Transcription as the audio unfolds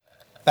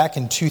Back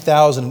in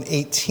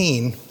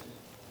 2018,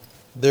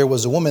 there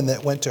was a woman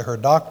that went to her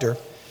doctor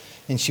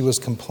and she was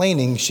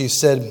complaining. She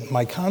said,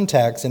 my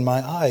contacts in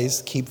my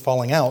eyes keep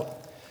falling out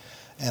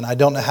and I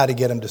don't know how to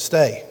get them to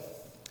stay.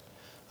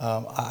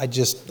 I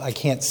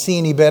can't see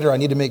any better. I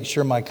need to make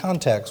sure my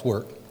contacts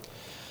work.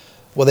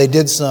 Well, they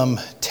did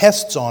some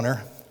tests on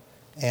her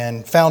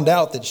and found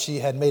out that she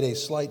had made a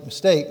slight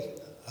mistake,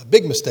 a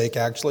big mistake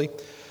actually.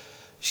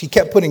 She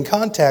kept putting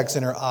contacts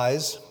in her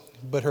eyes,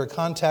 but her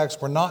contacts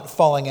were not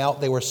falling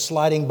out. They were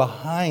sliding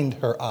behind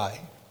her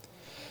eye.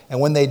 And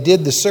when they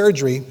did the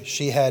surgery,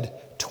 she had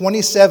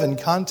 27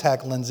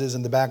 contact lenses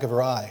in the back of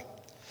her eye,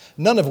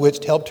 none of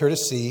which helped her to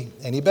see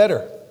any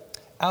better.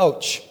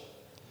 Ouch.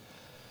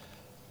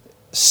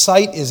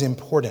 Sight is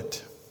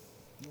important.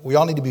 We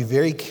all need to be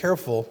very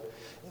careful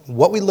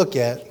what we look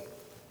at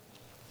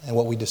and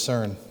what we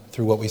discern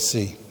through what we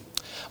see.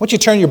 I want you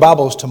to turn your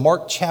Bibles to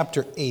Mark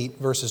chapter 8,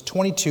 verses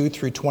 22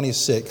 through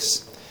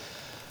 26.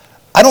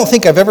 I don't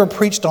think I've ever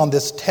preached on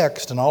this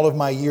text in all of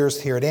my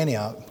years here at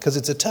Antioch because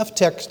it's a tough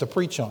text to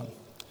preach on.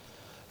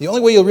 The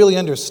only way you'll really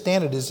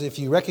understand it is if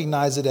you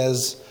recognize it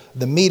as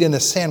the meat in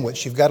a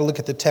sandwich. You've got to look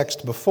at the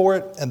text before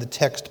it and the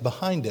text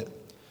behind it.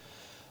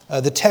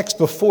 The text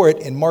before it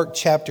in Mark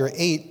chapter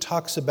 8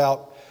 talks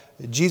about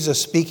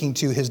Jesus speaking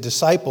to his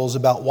disciples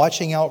about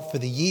watching out for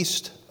the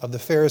yeast of the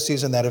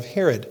Pharisees and that of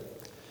Herod.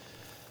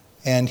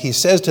 And he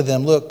says to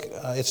them, look,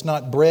 it's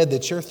not bread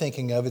that you're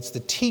thinking of, it's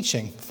the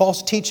teaching,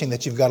 false teaching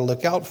that you've got to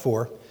look out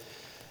for.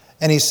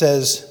 And he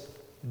says,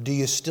 do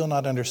you still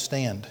not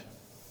understand?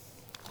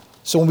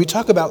 So when we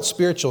talk about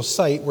spiritual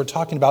sight, we're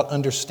talking about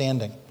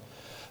understanding.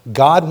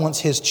 God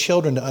wants his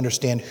children to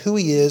understand who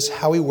he is,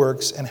 how he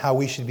works, and how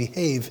we should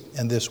behave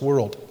in this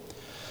world.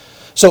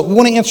 So we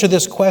want to answer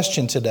this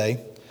question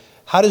today.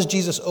 How does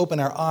Jesus open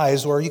our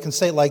eyes? Or you can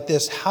say it like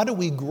this, how do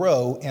we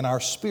grow in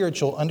our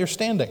spiritual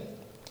understanding?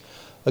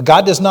 But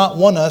God does not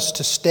want us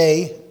to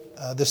stay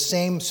the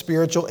same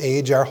spiritual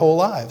age our whole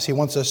lives. He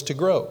wants us to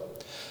grow.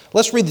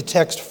 Let's read the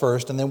text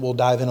first, and then we'll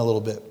dive in a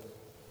little bit.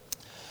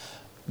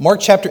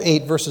 Mark chapter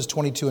 8, verses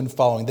 22 and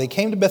following. They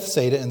came to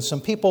Bethsaida, and some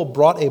people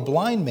brought a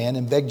blind man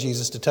and begged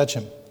Jesus to touch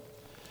him.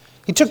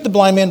 He took the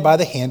blind man by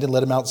the hand and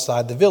led him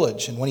outside the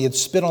village. And when he had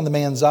spit on the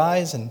man's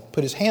eyes and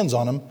put his hands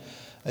on him,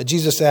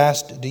 Jesus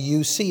asked, do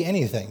you see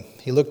anything?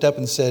 He looked up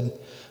and said,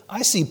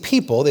 I see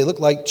people. They look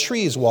like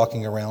trees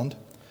walking around.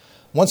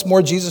 Once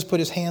more, Jesus put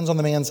his hands on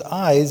the man's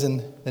eyes,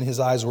 and then his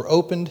eyes were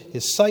opened,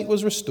 his sight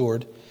was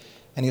restored,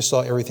 and he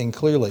saw everything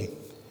clearly.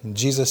 And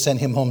Jesus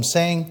sent him home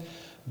saying,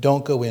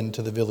 don't go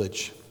into the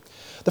village.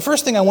 The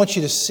first thing I want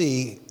you to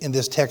see in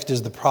this text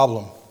is the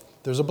problem.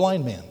 There's a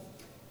blind man.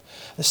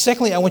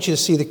 Secondly, I want you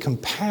to see the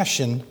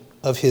compassion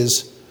of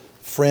his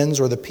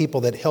friends or the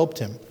people that helped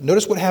him.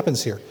 Notice what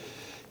happens here.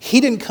 He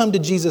didn't come to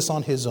Jesus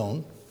on his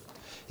own.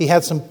 He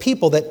had some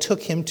people that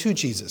took him to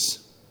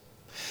Jesus.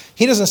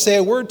 He doesn't say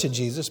a word to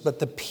Jesus, but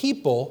the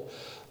people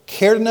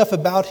cared enough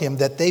about him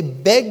that they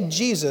begged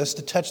Jesus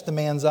to touch the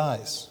man's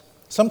eyes.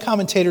 Some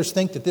commentators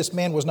think that this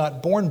man was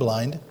not born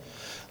blind.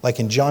 Like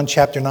in John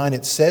chapter 9,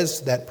 it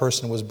says that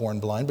person was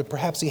born blind, but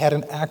perhaps he had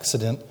an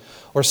accident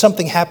or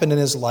something happened in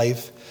his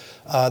life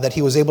that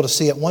he was able to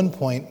see at one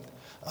point,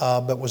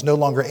 but was no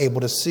longer able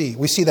to see.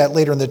 We see that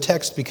later in the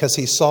text because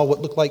he saw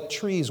what looked like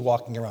trees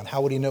walking around.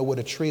 How would he know what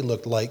a tree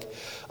looked like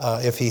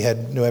if he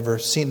had not ever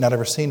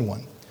seen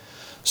one?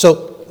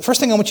 So the first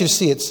thing I want you to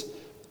see, it's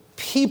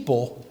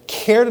people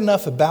cared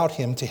enough about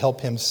him to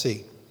help him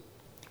see.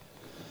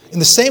 In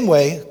the same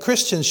way,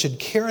 Christians should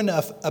care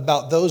enough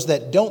about those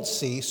that don't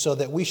see so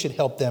that we should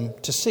help them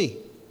to see.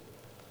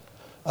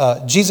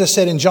 Jesus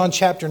said in John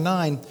chapter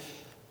 9,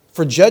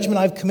 for judgment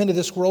I've come into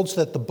this world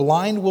so that the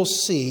blind will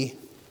see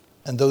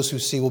and those who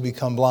see will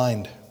become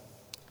blind.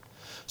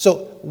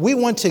 So we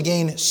want to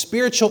gain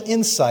spiritual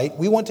insight.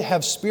 We want to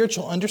have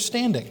spiritual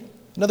understanding.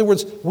 In other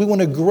words, we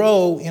want to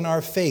grow in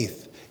our faith.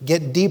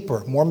 Get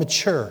deeper, more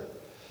mature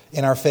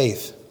in our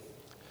faith.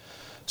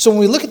 So when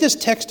we look at this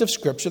text of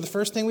Scripture, the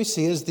first thing we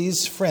see is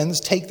these friends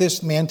take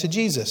this man to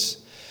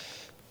Jesus.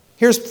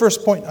 Here's the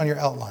first point on your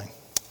outline.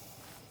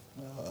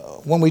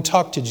 When we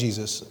talk to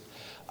Jesus,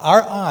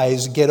 our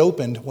eyes get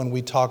opened when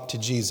we talk to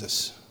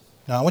Jesus.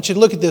 Now I want you to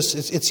look at this.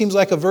 It seems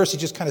like a verse you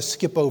just kind of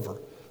skip over,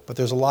 but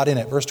there's a lot in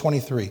it. Verse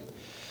 23.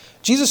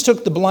 Jesus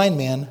took the blind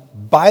man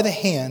by the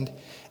hand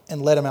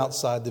and led him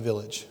outside the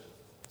village.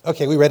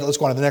 Okay, we read it. Let's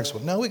go on to the next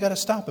one. No, we got to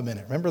stop a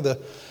minute. Remember, the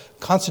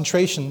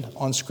concentration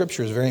on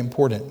Scripture is very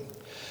important.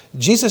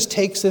 Jesus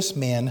takes this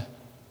man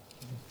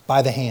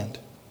by the hand.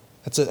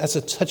 That's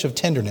a touch of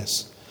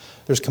tenderness.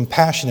 There's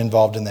compassion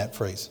involved in that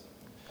phrase.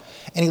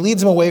 And he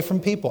leads him away from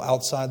people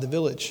outside the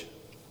village.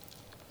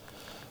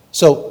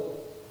 So,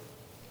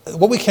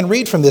 what we can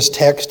read from this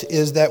text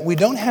is that we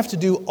don't have to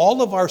do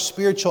all of our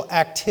spiritual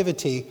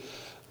activity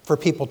for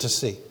people to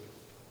see.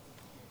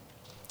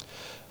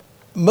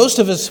 Most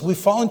of us, we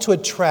fall into a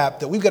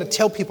trap that we've got to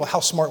tell people how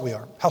smart we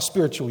are, how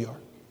spiritual we are.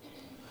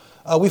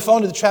 We fall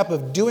into the trap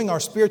of doing our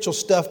spiritual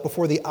stuff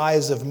before the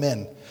eyes of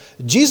men.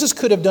 Jesus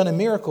could have done a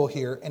miracle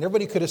here, and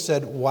everybody could have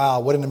said, wow,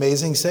 what an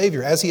amazing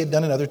Savior, as he had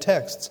done in other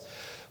texts.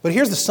 But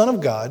here's the Son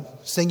of God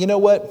saying, you know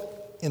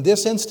what? In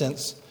this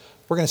instance,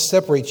 we're going to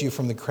separate you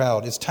from the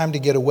crowd. It's time to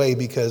get away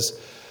because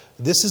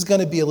this is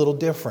going to be a little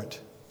different.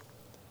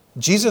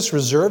 Jesus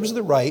reserves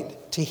the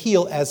right to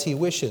heal as he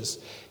wishes.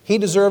 He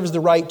deserves the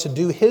right to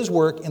do his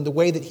work in the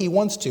way that he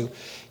wants to.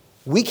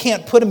 We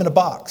can't put him in a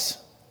box.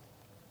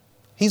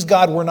 He's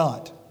God, we're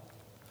not.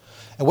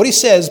 And what he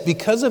says,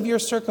 because of your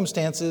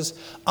circumstances,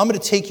 I'm going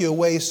to take you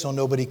away so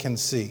nobody can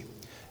see.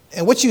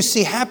 And what you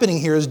see happening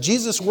here is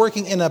Jesus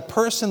working in a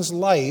person's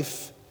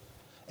life,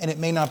 and it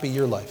may not be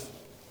your life.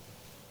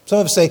 Some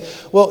of us say,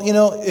 well, you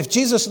know, if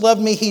Jesus loved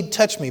me, he'd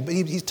touch me. But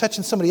he's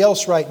touching somebody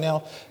else right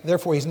now,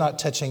 therefore he's not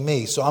touching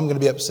me. So I'm going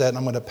to be upset and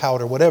I'm going to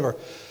pout or whatever.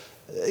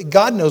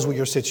 God knows what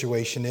your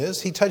situation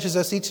is. He touches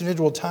us each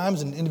individual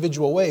times in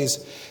individual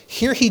ways.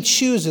 Here he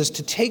chooses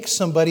to take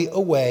somebody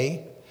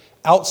away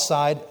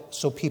outside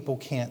so people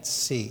can't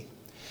see.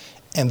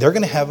 And they're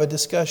going to have a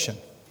discussion.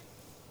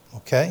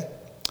 Okay?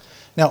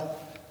 Now,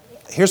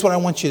 here's what I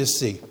want you to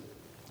see.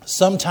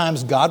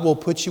 Sometimes God will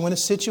put you in a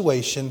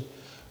situation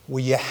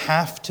where you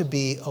have to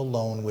be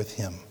alone with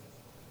him.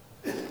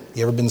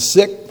 You ever been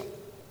sick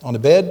on a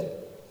bed?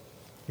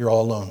 You're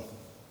all alone.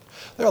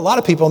 There are a lot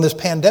of people in this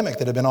pandemic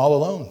that have been all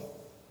alone.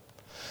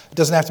 It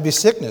doesn't have to be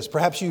sickness.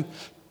 Perhaps you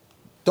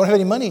don't have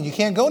any money and you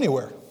can't go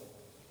anywhere.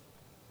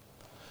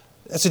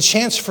 That's a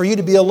chance for you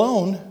to be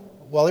alone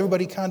while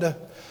everybody kind of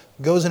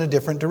goes in a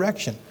different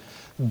direction.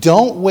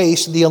 Don't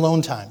waste the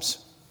alone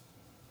times.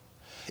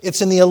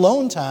 It's in the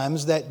alone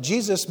times that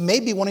Jesus may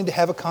be wanting to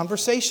have a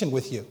conversation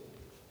with you.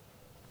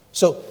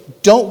 So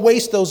don't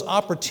waste those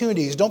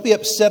opportunities. Don't be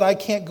upset, I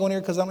can't go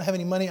anywhere because I don't have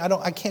any money.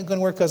 I can't go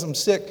anywhere because I'm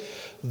sick.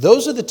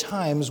 Those are the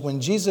times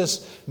when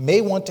Jesus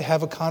may want to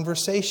have a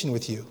conversation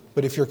with you.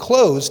 But if you're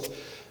closed,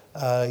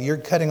 you're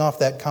cutting off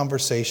that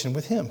conversation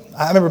with him.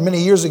 I remember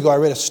many years ago I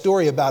read a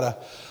story about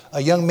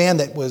a young man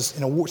that was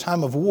in a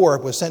time of war,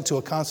 was sent to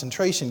a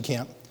concentration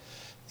camp.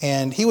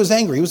 And he was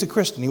angry. He was a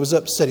Christian. He was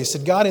upset. He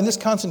said, God, in this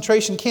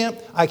concentration camp,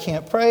 I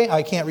can't pray.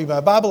 I can't read my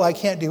Bible. I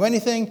can't do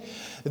anything.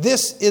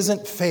 This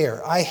isn't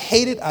fair. I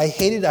hate it. I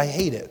hate it. I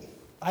hate it.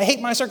 I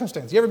hate my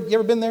circumstances. You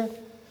ever been there?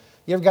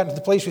 You ever gotten to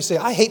the place where you say,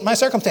 I hate my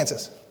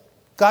circumstances.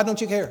 God, don't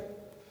you care?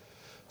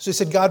 So he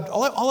said, God,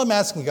 all I'm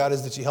asking, God,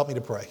 is that you help me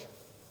to pray.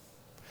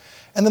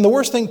 And then the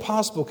worst thing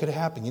possible could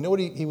happen. You know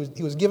what? He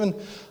was given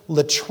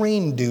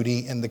latrine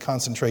duty in the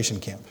concentration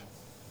camp.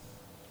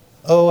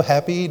 Oh,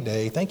 happy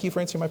day. Thank you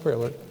for answering my prayer,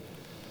 Lord.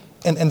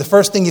 And the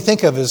first thing you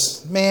think of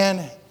is,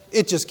 man,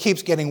 it just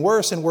keeps getting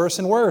worse and worse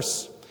and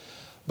worse.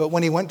 But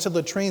when he went to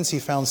latrines, he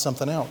found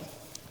something out.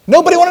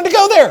 Nobody wanted to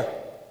go there.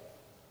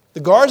 The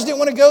guards didn't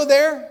want to go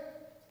there.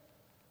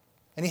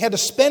 And he had to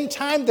spend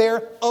time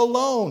there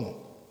alone.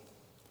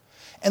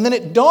 And then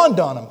it dawned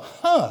on him,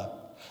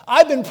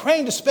 I've been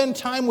praying to spend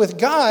time with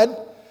God.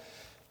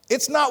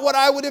 It's not what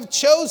I would have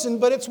chosen,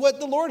 but it's what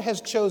the Lord has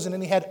chosen.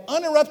 And he had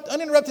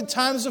uninterrupted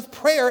times of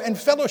prayer and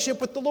fellowship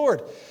with the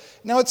Lord.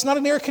 Now, it's not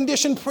an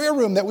air-conditioned prayer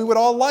room that we would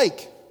all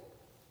like.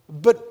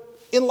 But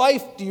in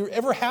life, do you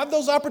ever have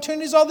those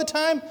opportunities all the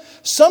time?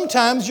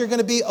 Sometimes you're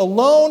going to be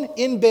alone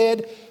in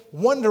bed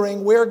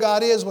wondering where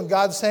God is when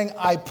God's saying,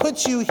 I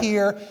put you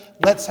here,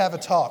 let's have a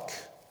talk.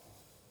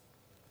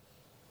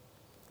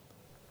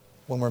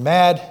 When we're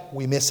mad,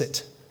 we miss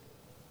it.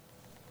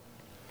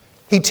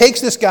 He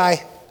takes this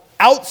guy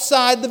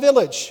outside the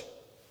village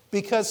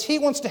because he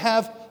wants to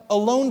have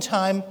alone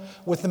time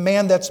with the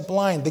man that's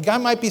blind. The guy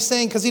might be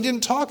saying, because he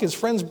didn't talk, his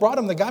friends brought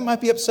him, the guy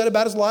might be upset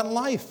about his lot in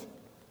life.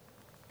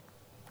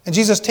 And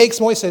Jesus takes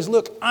him away and says,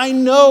 look, I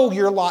know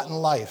your lot in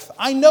life.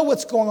 I know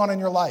what's going on in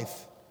your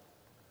life.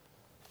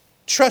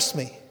 Trust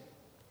me.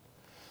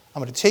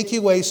 I'm going to take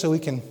you away so we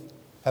can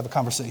have a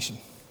conversation.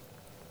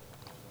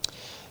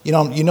 You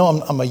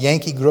know, I'm a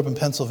Yankee, grew up in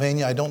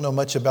Pennsylvania. I don't know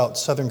much about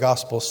Southern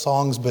gospel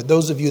songs, but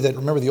those of you that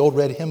remember the old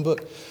red hymn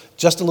book,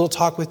 Just a Little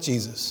Talk with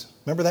Jesus.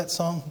 Remember that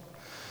song?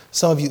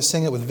 Some of you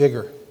sing it with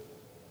vigor.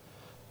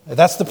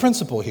 That's the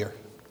principle here.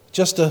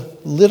 Just a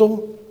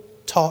little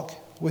talk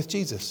with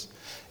Jesus.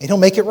 And he'll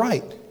make it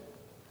right.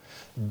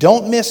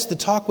 Don't miss the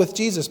talk with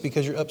Jesus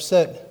because you're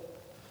upset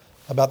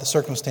about the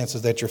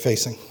circumstances that you're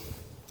facing.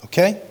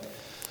 Okay?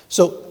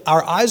 So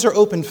our eyes are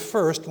open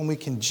first when we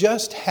can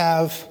just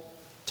have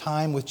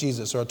time with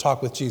Jesus or a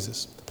talk with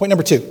Jesus. Point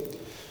number 2.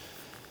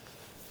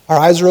 Our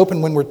eyes are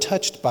open when we're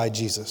touched by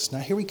Jesus. Now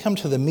here we come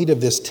to the meat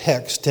of this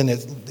text, and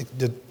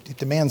it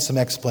demands some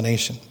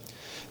explanation.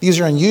 These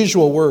are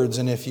unusual words,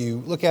 and if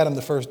you look at them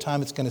the first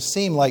time, it's going to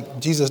seem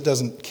like Jesus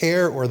doesn't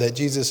care or that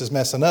Jesus is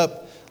messing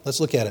up. Let's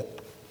look at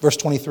it. Verse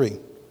 23.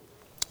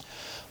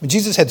 When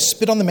Jesus had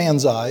spit on the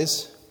man's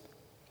eyes,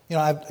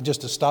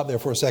 just to stop there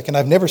for a second,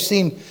 I've never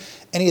seen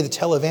any of the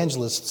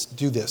televangelists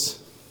do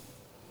this.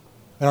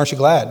 And aren't you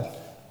glad?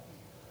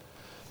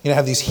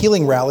 Have these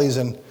healing rallies,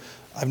 and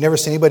I've never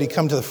seen anybody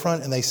come to the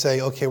front and they say,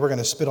 okay, we're going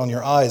to spit on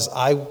your eyes.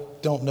 I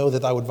don't know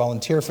that I would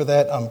volunteer for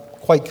that. I'm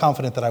quite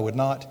confident that I would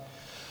not.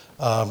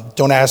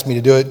 Don't ask me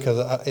to do it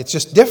because it's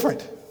just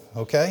different,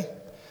 okay?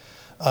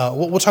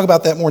 We'll talk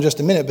about that more in just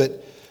a minute,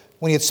 but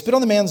when he had spit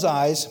on the man's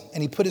eyes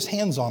and he put his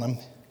hands on him,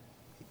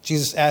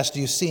 Jesus asked,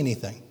 "Do you see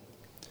anything?"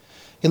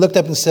 He looked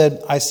up and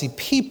said, "I see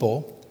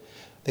people.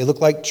 They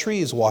look like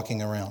trees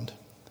walking around."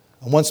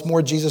 And once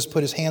more, Jesus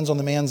put his hands on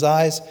the man's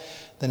eyes.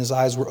 Then his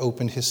eyes were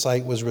opened, his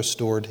sight was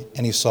restored,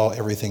 and he saw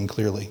everything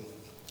clearly.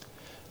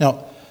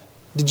 Now,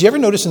 did you ever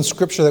notice in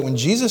Scripture that when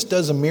Jesus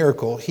does a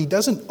miracle, he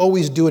doesn't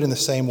always do it in the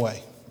same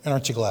way? And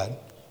aren't you glad?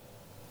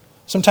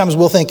 Sometimes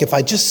we'll think, if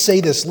I just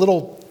say this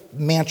little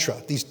mantra,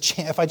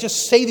 if I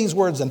just say these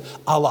words, then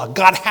Allah,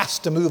 God has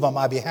to move on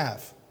my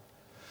behalf.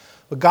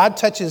 But God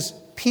touches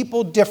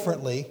people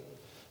differently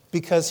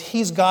because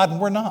he's God and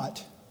we're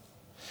not.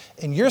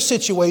 And your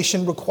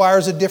situation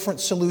requires a different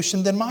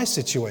solution than my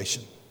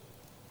situation.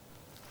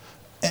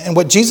 And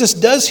what Jesus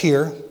does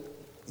here,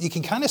 you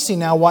can kind of see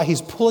now why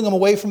he's pulling them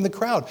away from the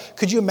crowd.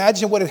 Could you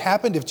imagine what had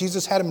happened if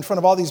Jesus had him in front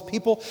of all these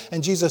people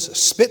and Jesus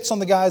spits on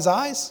the guy's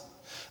eyes?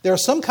 There are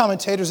some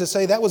commentators that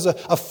say that was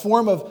a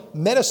form of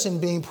medicine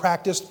being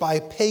practiced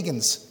by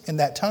pagans in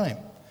that time,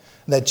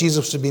 and that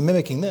Jesus would be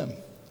mimicking them.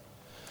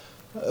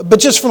 But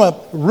just from a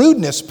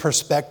rudeness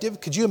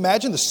perspective, could you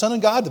imagine the Son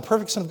of God, the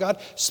perfect Son of God,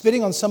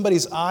 spitting on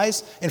somebody's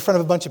eyes in front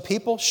of a bunch of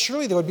people?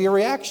 Surely there would be a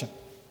reaction.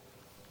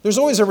 There's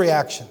always a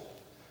reaction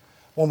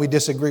when we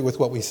disagree with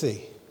what we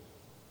see.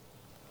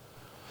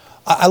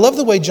 I love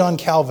the way John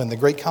Calvin, the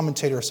great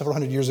commentator several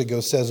hundred years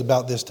ago, says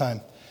about this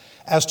time.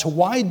 As to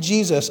why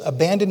Jesus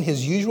abandoned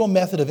his usual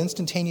method of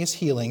instantaneous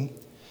healing,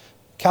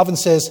 Calvin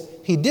says,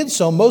 he did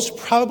so most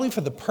probably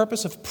for the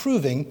purpose of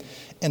proving,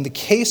 in the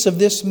case of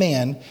this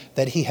man,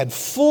 that he had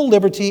full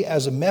liberty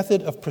as a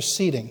method of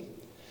proceeding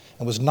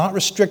and was not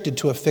restricted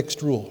to a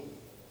fixed rule.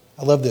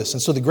 I love this.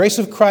 And so the grace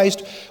of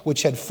Christ,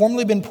 which had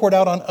formerly been poured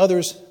out on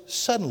others,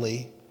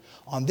 suddenly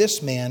on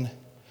this man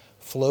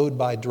flowed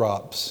by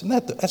drops. And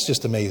that's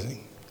just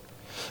amazing.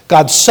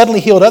 God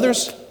suddenly healed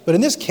others, but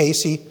in this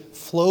case, he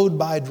flowed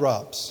by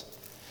drops,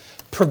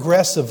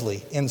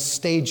 progressively in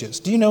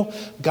stages. Do you know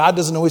God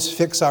doesn't always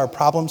fix our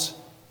problems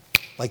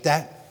like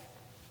that?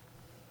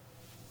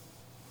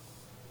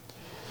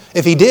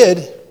 If he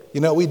did,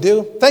 you know what we'd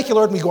do? Thank you,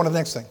 Lord, and we go on to the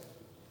next thing.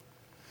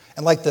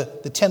 And like the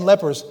 10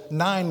 lepers,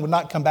 9 would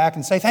not come back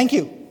and say, thank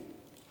you.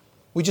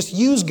 We just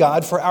use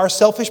God for our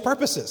selfish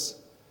purposes.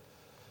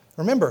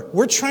 Remember,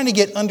 we're trying to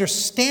get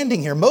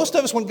understanding here. Most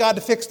of us want God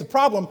to fix the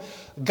problem.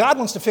 God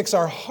wants to fix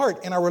our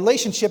heart and our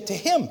relationship to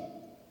him.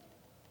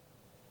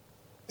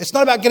 It's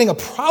not about getting a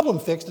problem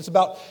fixed. It's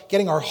about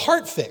getting our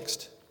heart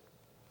fixed.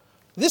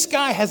 This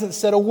guy hasn't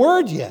said a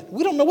word yet.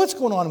 We don't know what's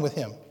going on with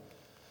him.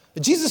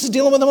 But Jesus is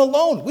dealing with him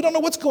alone. We don't know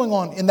what's going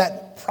on in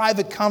that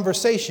private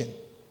conversation.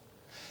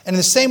 And in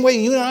the same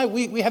way, you and I,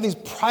 we have these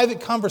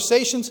private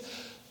conversations.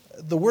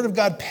 The Word of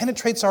God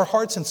penetrates our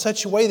hearts in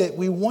such a way that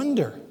we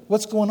wonder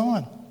what's going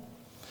on.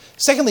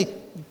 Secondly,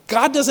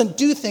 God doesn't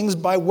do things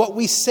by what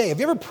we say. Have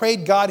you ever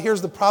prayed, God,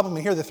 here's the problem,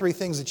 and here are the 3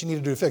 things that you need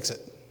to do to fix it?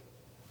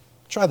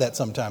 Try that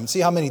sometime and see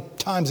how many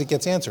times it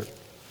gets answered.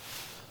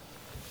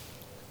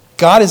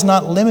 God is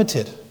not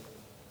limited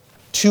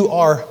to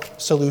our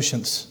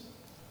solutions.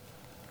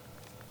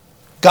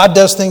 God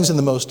does things in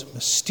the most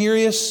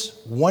mysterious,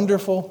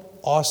 wonderful,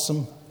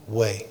 awesome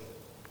way.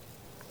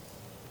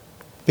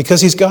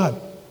 Because he's God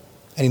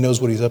and he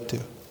knows what he's up to.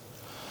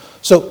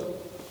 So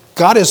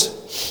God is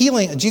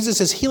healing,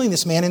 Jesus is healing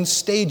this man in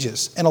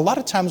stages. And a lot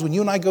of times when you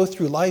and I go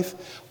through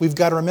life, we've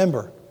got to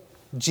remember,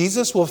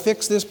 Jesus will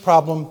fix this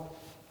problem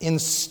in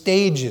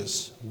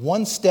stages,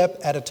 one step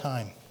at a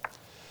time.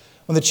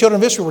 When the children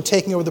of Israel were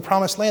taking over the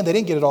promised land, they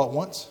didn't get it all at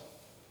once.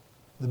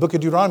 In the book of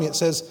Deuteronomy, it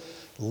says,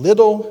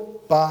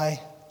 little by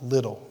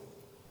little.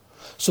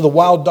 So the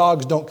wild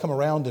dogs don't come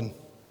around and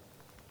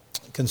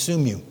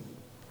consume you.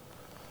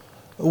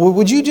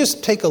 Would you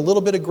just take a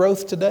little bit of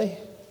growth today?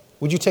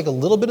 Would you take a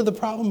little bit of the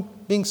problem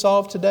being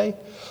solved today?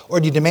 Or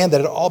do you demand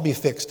that it all be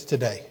fixed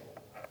today?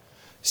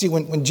 See,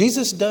 when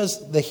Jesus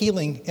does the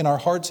healing in our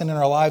hearts and in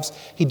our lives,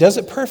 he does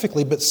it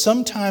perfectly, but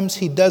sometimes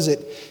he does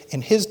it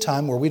in his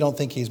time where we don't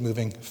think he's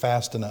moving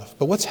fast enough.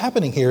 But what's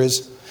happening here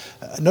is,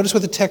 notice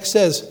what the text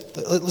says.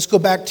 Let's go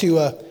back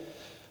to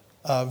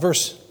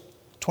verse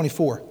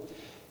 24.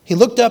 He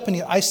looked up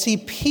and I see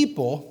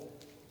people,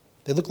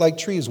 they look like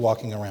trees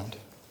walking around.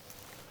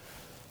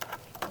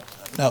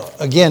 Now,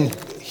 again,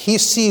 he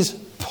sees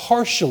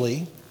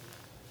partially,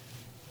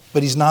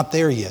 but he's not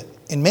there yet.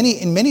 In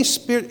many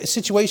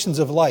situations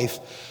of life,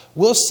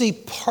 we'll see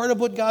part of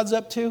what God's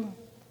up to,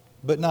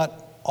 but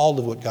not all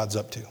of what God's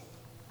up to.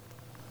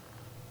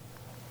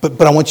 But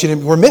I want you to,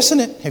 we're missing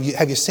it.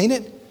 Have you seen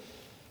it?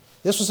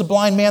 This was a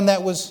blind man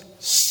that was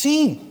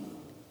seen.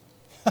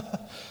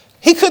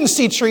 He couldn't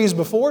see trees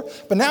before,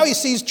 but now he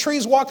sees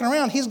trees walking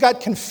around. He's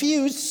got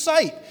confused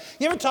sight.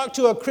 You ever talk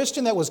to a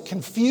Christian that was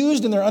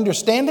confused in their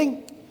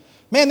understanding?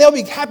 Man, they'll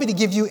be happy to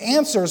give you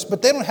answers,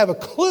 but they don't have a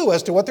clue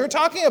as to what they're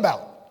talking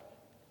about.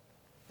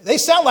 They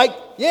sound like,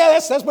 yeah,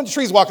 that's a bunch of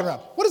trees walking around.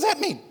 What does that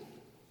mean?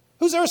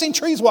 Who's ever seen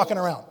trees walking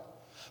around?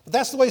 But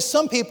that's the way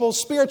some people's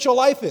spiritual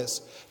life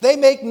is. They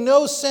make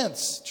no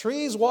sense.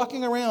 Trees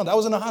walking around. I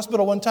was in a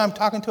hospital one time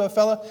talking to a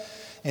fella,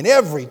 and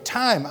every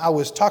time I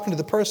was talking to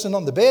the person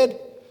on the bed,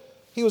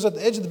 he was at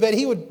the edge of the bed,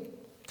 he would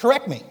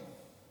correct me.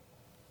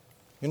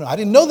 I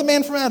didn't know the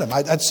man from Adam.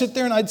 I'd sit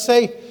there and I'd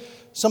say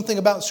something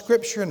about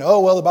Scripture, and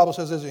the Bible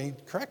says this, and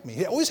he'd correct me.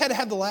 He always had to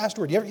have the last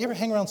word. You ever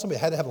hang around somebody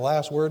that had to have the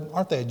last word?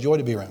 Aren't they a joy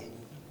to be around?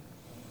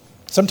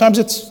 Sometimes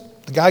it's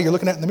the guy you're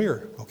looking at in the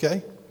mirror,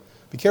 okay?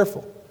 Be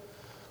careful.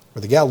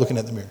 Or the gal looking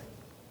at the mirror.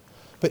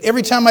 But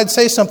every time I'd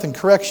say something,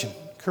 correction.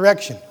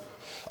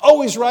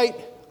 Always right,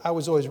 I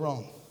was always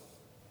wrong.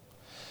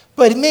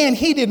 But man,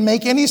 he didn't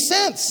make any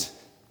sense.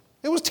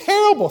 It was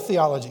terrible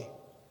theology.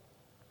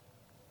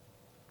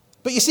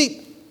 But you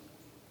see,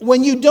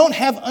 when you don't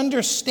have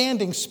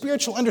understanding,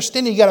 spiritual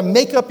understanding, you got to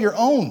make up your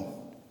own.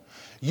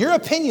 Your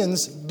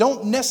opinions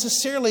don't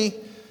necessarily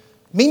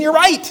mean you're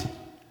right.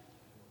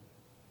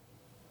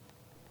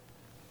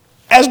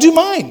 As do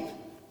mine.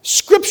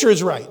 Scripture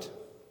is right.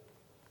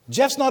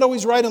 Jeff's not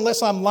always right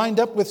unless I'm lined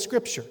up with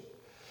Scripture.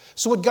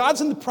 So what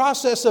God's in the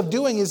process of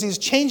doing is He's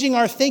changing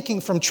our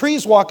thinking from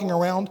trees walking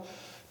around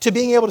to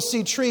being able to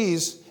see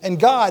trees and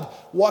God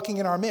walking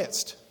in our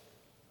midst.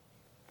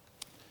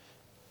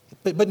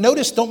 But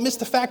notice, don't miss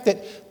the fact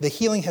that the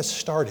healing has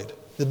started.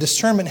 The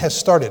discernment has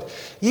started.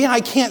 Yeah, I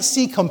can't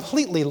see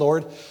completely,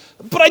 Lord,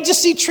 but I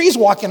just see trees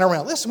walking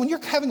around. Listen, when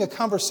you're having a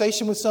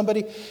conversation with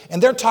somebody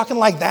and they're talking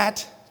like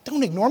that,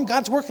 don't ignore them.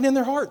 God's working in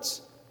their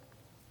hearts.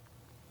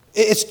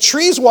 It's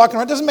trees walking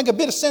around. It doesn't make a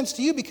bit of sense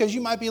to you because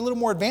you might be a little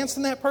more advanced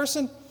than that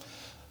person.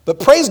 But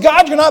praise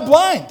God, you're not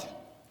blind.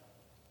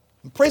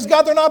 And praise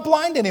God, they're not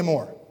blind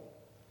anymore.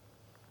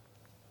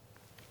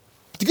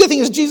 But the good thing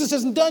is Jesus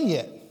isn't done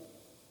yet.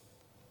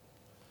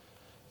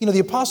 The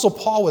Apostle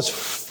Paul was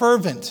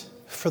fervent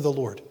for the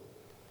Lord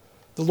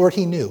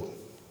he knew.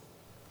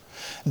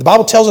 The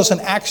Bible tells us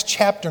in Acts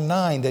chapter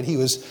 9 that he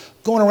was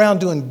going around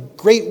doing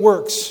great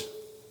works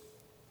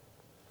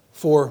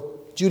for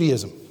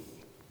Judaism.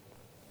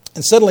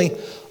 And suddenly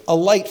a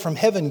light from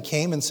heaven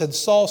came and said,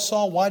 Saul,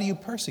 Saul, why do you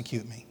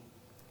persecute me?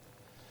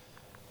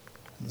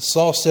 And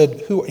Saul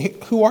said,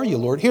 Who are you,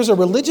 Lord? Here's a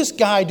religious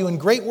guy doing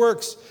great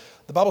works.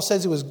 The Bible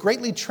says he was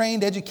greatly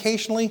trained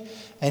educationally.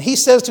 And he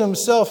says to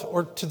himself,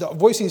 or to the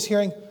voice he's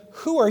hearing,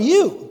 who are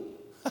you?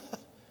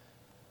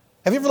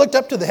 Have you ever looked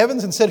up to the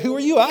heavens and said, who are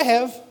you? I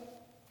have. I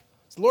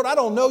said, Lord, I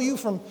don't know you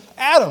from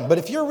Adam, but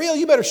if you're real,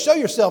 you better show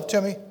yourself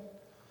to me.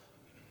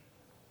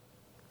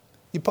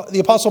 The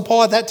Apostle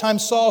Paul at that time,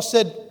 Saul,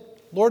 said,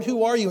 Lord,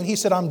 who are you? And he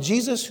said, I'm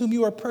Jesus whom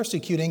you are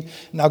persecuting.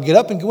 Now get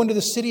up and go into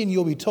the city and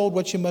you'll be told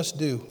what you must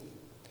do.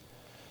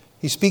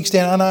 He speaks to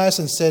Ananias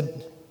and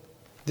said,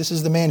 this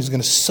is the man who's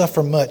going to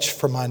suffer much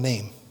for my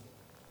name.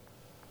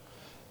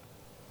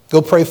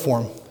 Go pray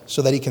for him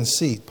so that he can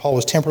see. Paul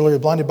was temporarily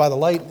blinded by the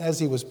light. As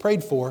he was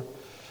prayed for,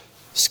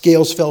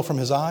 scales fell from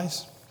his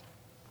eyes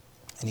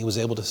and he was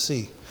able to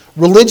see.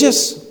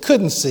 Religious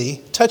couldn't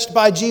see. Touched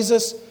by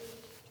Jesus,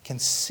 can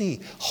see.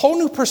 Whole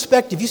new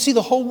perspective. You see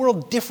the whole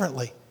world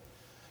differently.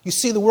 You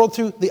see the world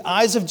through the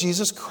eyes of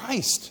Jesus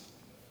Christ.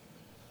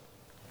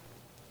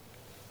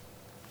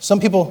 Some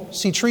people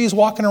see trees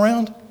walking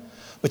around,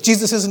 but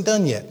Jesus isn't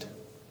done yet.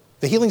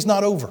 The healing's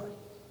not over.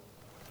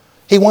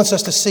 He wants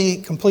us to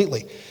see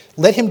completely.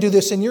 Let him do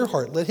this in your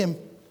heart. Let him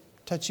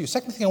touch you.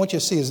 Second thing I want you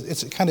to see is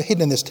it's kind of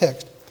hidden in this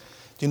text.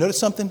 Do you notice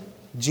something?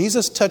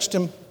 Jesus touched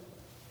him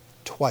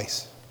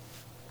twice.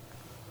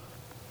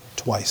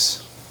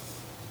 Twice.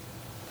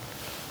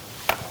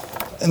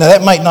 And now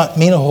that might not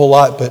mean a whole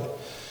lot, but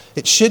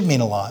it should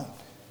mean a lot.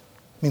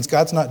 It means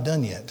God's not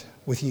done yet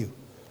with you.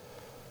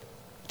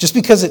 Just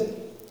because it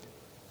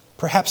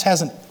perhaps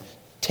hasn't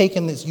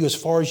taken you as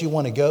far as you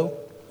want to go,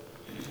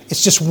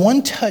 it's just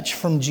one touch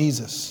from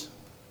Jesus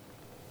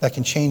that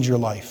can change your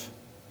life.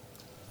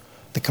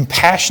 The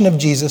compassion of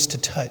Jesus to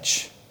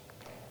touch.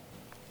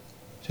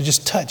 To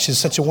just touch is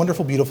such a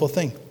wonderful, beautiful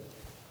thing.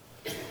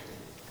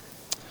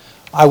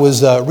 I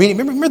was reading,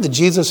 remember the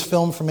Jesus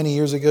film from many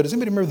years ago? Does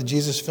anybody remember the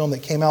Jesus film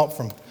that came out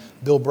from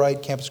Bill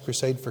Bright, Campus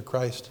Crusade for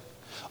Christ?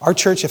 Our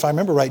church, if I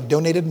remember right,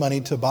 donated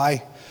money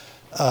to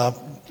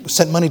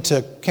sent money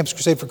to Campus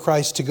Crusade for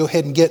Christ to go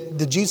ahead and get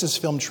the Jesus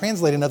film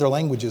translated in other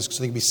languages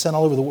so they could be sent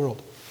all over the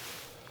world.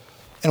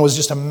 And it was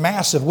just a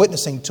massive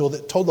witnessing tool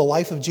that told the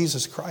life of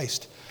Jesus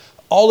Christ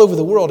all over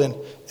the world.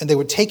 And they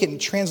would take it and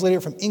translate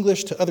it from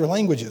English to other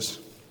languages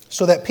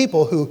so that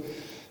people who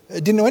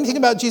didn't know anything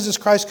about Jesus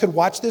Christ could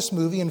watch this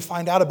movie and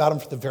find out about him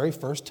for the very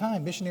first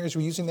time. Missionaries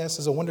were using this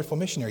as a wonderful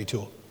missionary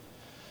tool.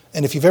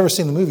 And if you've ever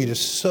seen the movie, it is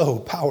so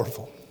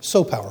powerful,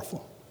 so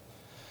powerful.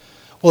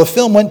 Well, the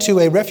film went to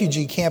a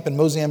refugee camp in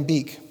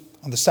Mozambique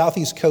on the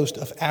southeast coast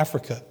of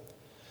Africa.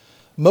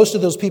 Most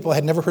of those people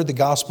had never heard the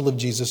gospel of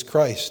Jesus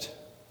Christ.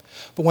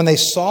 But when they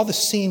saw the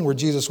scene where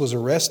Jesus was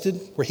arrested,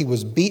 where he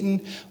was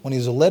beaten, when he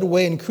was led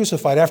away and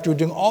crucified, after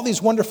doing all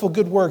these wonderful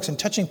good works and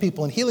touching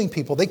people and healing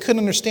people, they couldn't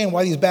understand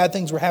why these bad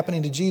things were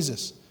happening to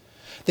Jesus.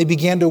 They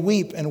began to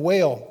weep and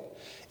wail,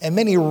 and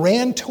many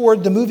ran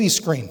toward the movie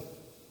screen.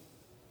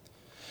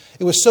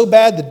 It was so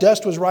bad the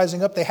dust was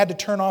rising up, they had to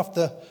turn off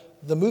the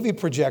movie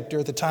projector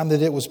at the time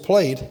that it was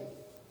played.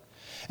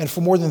 And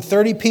for more than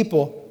 30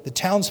 people, the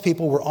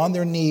townspeople were on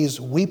their knees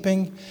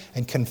weeping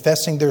and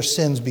confessing their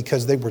sins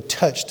because they were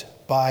touched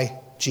by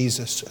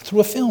Jesus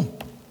through a film.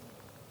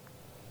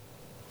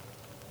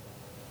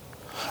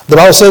 The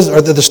Bible says,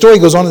 or the story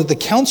goes on that the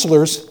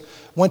counselors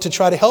went to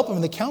try to help him,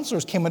 and the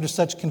counselors came under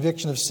such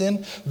conviction of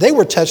sin. They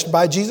were touched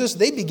by Jesus.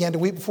 They began to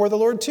weep before the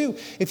Lord too.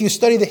 If you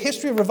study the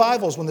history of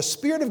revivals, when the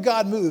Spirit of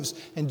God moves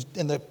and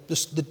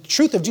the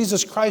truth of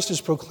Jesus Christ is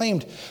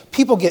proclaimed,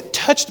 people get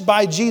touched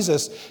by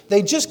Jesus.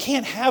 They just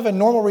can't have a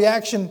normal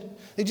reaction.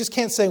 They just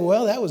can't say,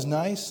 well, that was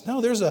nice.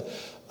 No, there's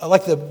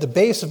like the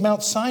base of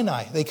Mount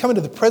Sinai. They come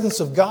into the presence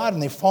of God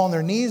and they fall on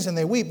their knees and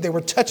they weep. They were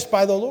touched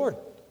by the Lord.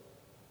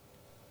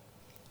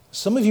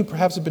 Some of you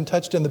perhaps have been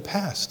touched in the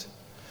past.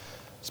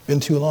 It's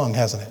been too long,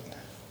 hasn't it?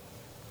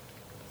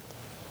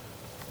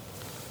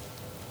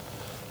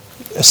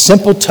 A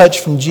simple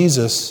touch from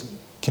Jesus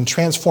can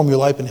transform your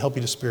life and help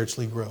you to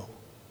spiritually grow.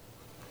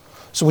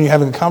 So when you're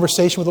having a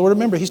conversation with the Lord,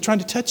 remember, He's trying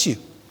to touch you.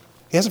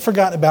 He hasn't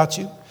forgotten about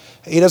you.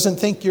 He doesn't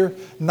think you're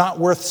not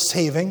worth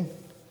saving,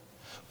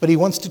 but He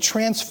wants to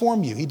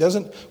transform you. He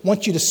doesn't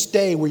want you to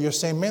stay where you're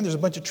saying, man, there's a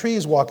bunch of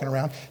trees walking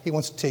around. He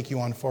wants to take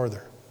you on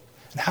farther.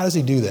 And how does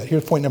He do that?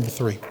 Here's point number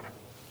 3.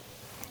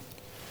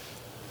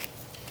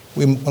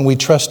 When we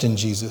trust in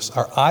Jesus,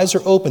 our eyes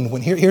are open.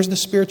 Here's the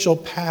spiritual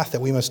path that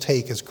we must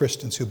take as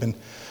Christians who've been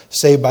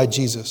saved by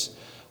Jesus.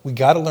 We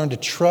got to learn to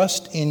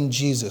trust in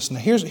Jesus. Now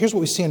here's what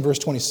we see in verse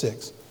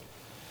 26.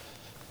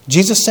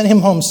 Jesus sent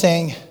him home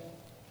saying,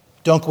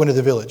 don't go into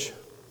the village.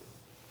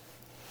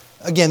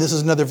 Again, this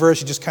is another verse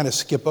you just kind of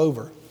skip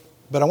over.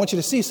 But I want you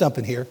to see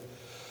something here.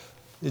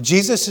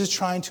 Jesus is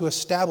trying to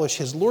establish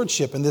His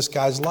lordship in this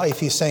guy's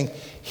life. He's saying,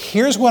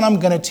 here's what I'm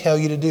going to tell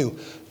you to do.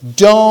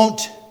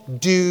 Don't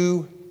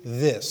do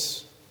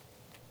this.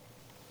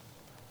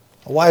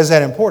 Why is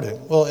that important?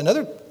 Well, in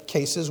other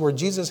cases where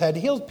Jesus had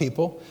healed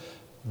people,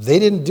 they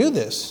didn't do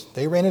this.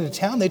 They ran into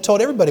town. They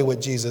told everybody what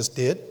Jesus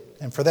did.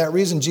 And for that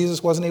reason,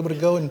 Jesus wasn't able to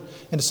go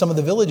into some of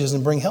the villages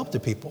and bring help to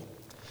people.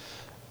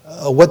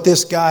 What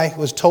this guy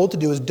was told to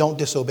do is don't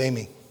disobey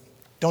me.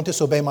 Don't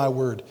disobey my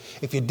word.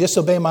 If you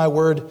disobey my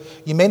word,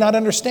 you may not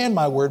understand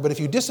my word, but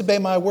if you disobey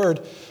my word,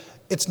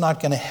 it's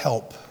not going to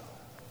help.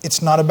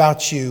 It's not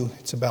about you.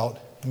 It's about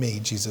me,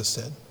 Jesus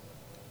said.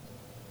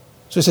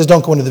 So He says,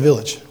 don't go into the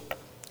village.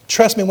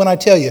 Trust me when I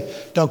tell you,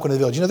 don't go into the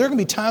village. You know, there are going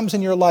to be times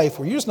in your life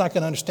where you're just not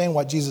going to understand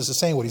what Jesus is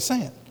saying, what He's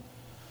saying.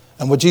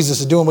 And what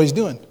Jesus is doing, what He's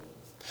doing.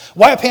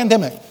 Why a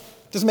pandemic?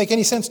 Doesn't make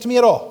any sense to me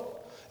at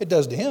all. It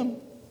does to Him.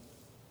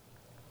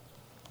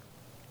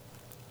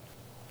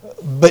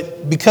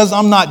 But because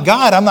I'm not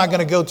God, I'm not going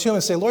to go to Him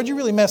and say, Lord, you're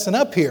really messing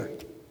up here.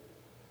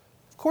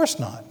 Of course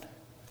not.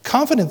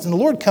 Confidence in the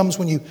Lord comes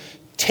when you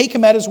take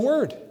Him at His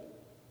word.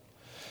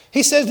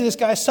 He says to this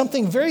guy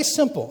something very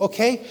simple.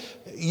 Okay,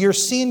 you're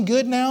seeing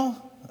good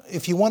now.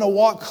 If you want to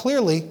walk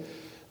clearly,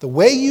 the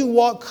way you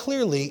walk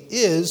clearly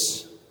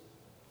is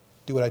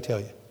do what I tell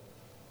you.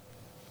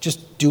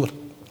 Just do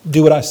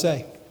what I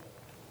say.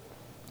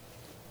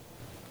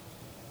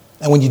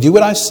 And when you do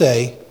what I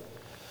say,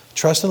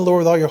 trust in the Lord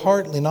with all your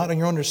heart, lean not on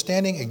your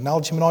understanding,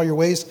 acknowledge Him in all your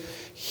ways,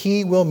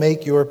 He will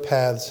make your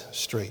paths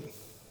straight.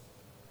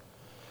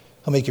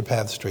 He'll make your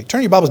paths straight.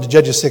 Turn your Bibles to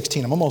Judges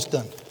 16. I'm almost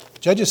done.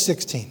 Judges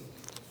 16.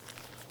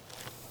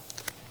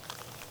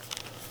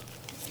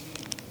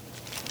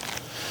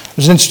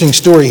 There's an interesting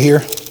story here.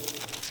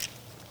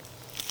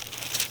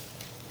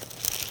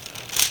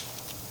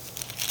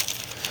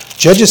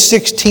 Judges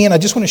 16, I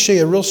just want to show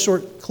you a real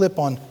short clip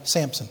on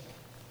Samson.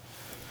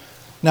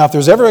 Now, if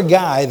there's ever a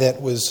guy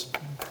that was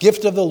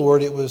gift of the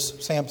Lord, it was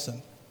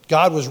Samson.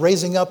 God was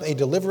raising up a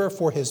deliverer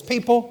for His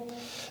people.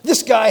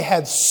 This guy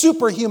had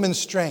superhuman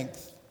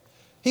strength.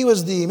 He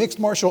was the mixed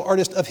martial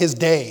artist of his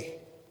day.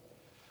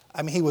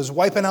 I mean, he was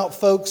wiping out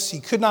folks. He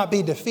could not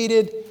be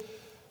defeated,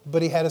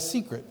 but he had a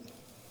secret.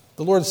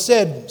 The Lord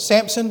said,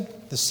 Samson,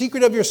 the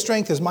secret of your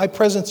strength is my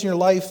presence in your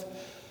life,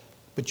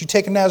 but you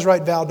take a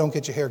Nazirite vow, don't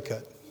get your hair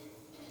cut.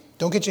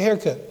 Don't get your hair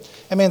cut.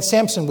 And man,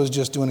 Samson was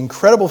just doing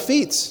incredible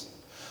feats.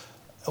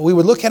 We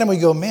would look at him and we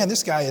go, man,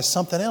 this guy is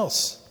something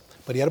else.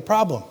 But he had a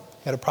problem.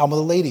 He had a problem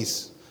with the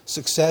ladies.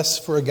 Success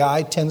for a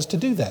guy tends to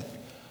do that.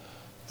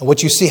 And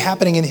what you see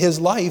happening in his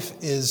life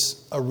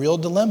is a real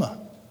dilemma.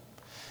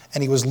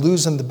 And he was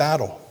losing the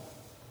battle.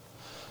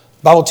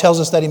 The Bible tells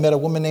us that he met a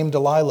woman named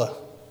Delilah.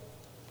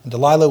 And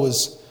Delilah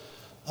was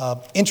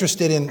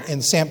interested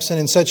in Samson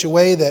in such a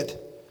way that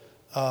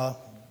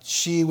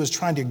she was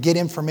trying to get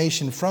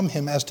information from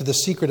him as to the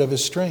secret of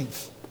his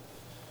strength.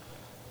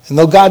 And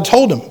though God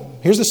told him,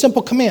 here's the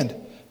simple command,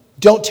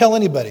 don't tell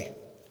anybody.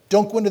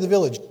 Don't go into the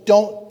village.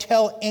 Don't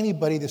tell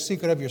anybody the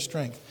secret of your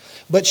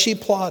strength. But she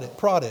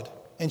prodded,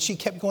 and she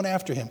kept going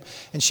after him.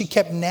 And she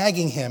kept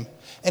nagging him.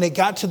 And it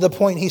got to the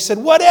point he said,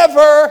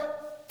 whatever.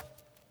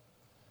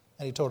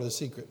 And he told her the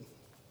secret.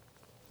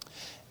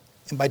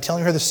 And by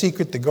telling her the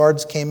secret, the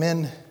guards came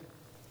in.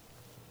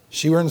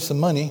 She earned some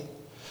money.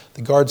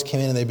 The guards came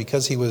in and they,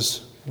 because he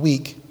was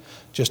weak,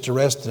 just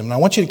arrested him. And I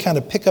want you to kind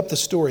of pick up the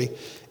story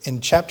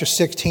in chapter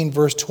 16,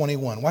 verse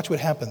 21. Watch what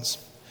happens.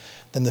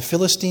 Then the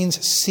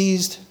Philistines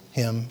seized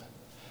him,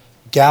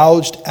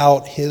 gouged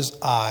out his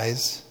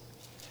eyes,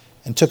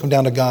 and took him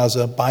down to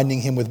Gaza, binding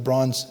him with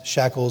bronze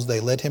shackles. They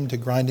led him to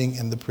grinding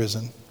in the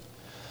prison.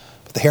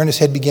 But the hair on his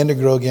head began to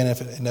grow again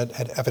if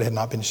it had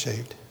not been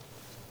shaved.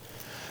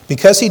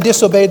 Because he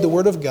disobeyed the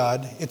word of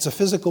God, it's a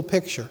physical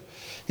picture.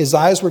 His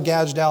eyes were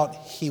gouged out.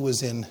 He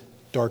was in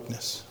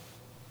darkness.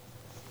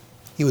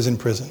 He was in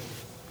prison.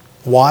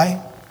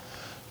 Why?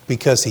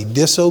 Because he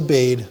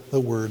disobeyed the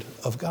word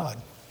of God.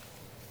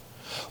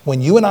 When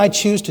you and I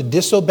choose to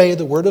disobey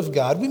the word of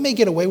God, we may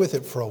get away with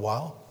it for a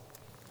while,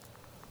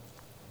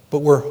 but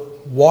we're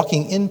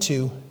walking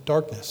into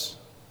darkness.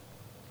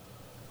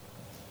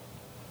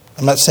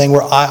 I'm not saying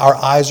our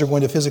eyes are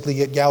going to physically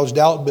get gouged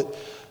out, but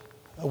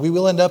we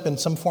will end up in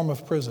some form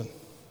of prison,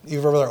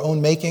 either of our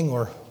own making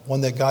or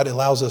one that God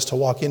allows us to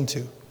walk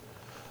into.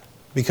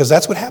 Because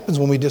that's what happens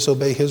when we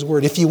disobey His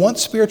word. If you want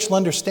spiritual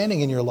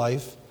understanding in your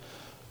life,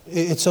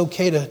 it's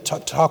okay to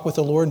talk with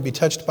the Lord and be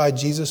touched by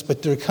Jesus,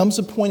 but there comes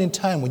a point in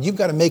time when you've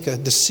got to make a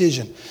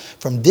decision.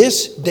 From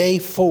this day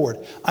forward,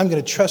 I'm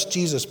going to trust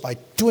Jesus by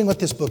doing what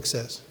this book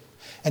says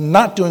and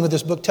not doing what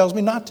this book tells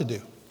me not to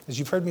do. As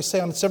you've heard me say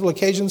on several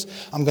occasions,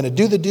 I'm going to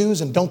do the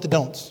do's and don't the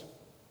don'ts.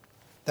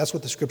 That's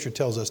what the Scripture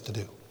tells us to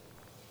do.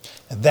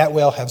 And that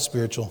way I'll have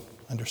spiritual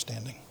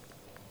understanding.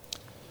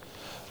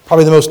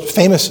 Probably the most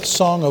famous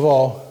song of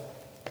all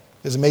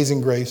is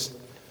Amazing Grace.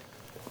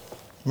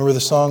 Remember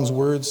the song's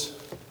words?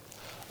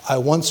 I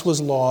once was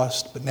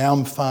lost, but now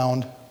I'm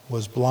found,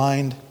 was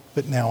blind,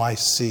 but now I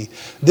see.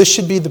 This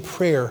should be the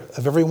prayer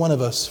of every one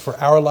of us for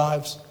our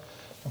lives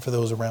and for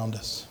those around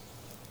us.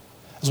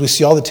 As we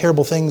see all the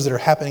terrible things that are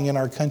happening in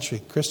our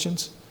country,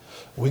 Christians,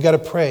 we got to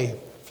pray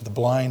for the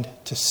blind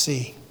to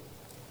see.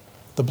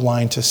 The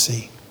blind to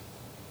see.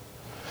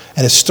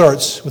 And it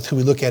starts with who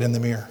we look at in the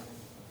mirror.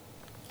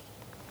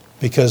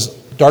 Because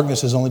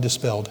darkness is only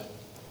dispelled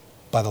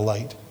by the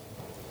light.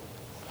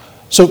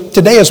 So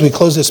today as we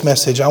close this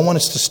message, I want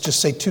us to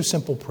just say two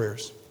simple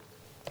prayers.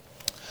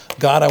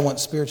 God, I want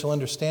spiritual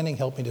understanding.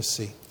 Help me to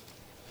see.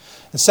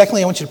 And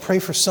secondly, I want you to pray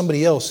for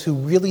somebody else who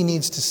really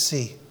needs to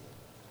see.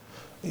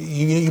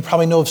 You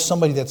probably know of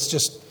somebody that's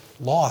just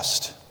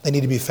lost. They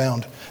need to be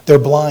found. They're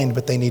blind,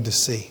 but they need to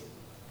see.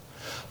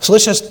 So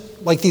let's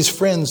just, like these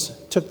friends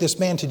took this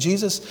man to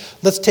Jesus,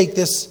 let's take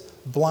this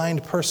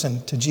blind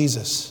person to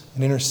Jesus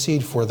and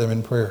intercede for them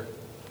in prayer.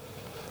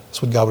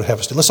 That's what God would have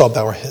us do. Let's all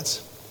bow our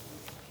heads.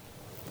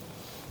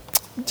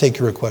 Take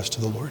your request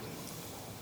to the Lord.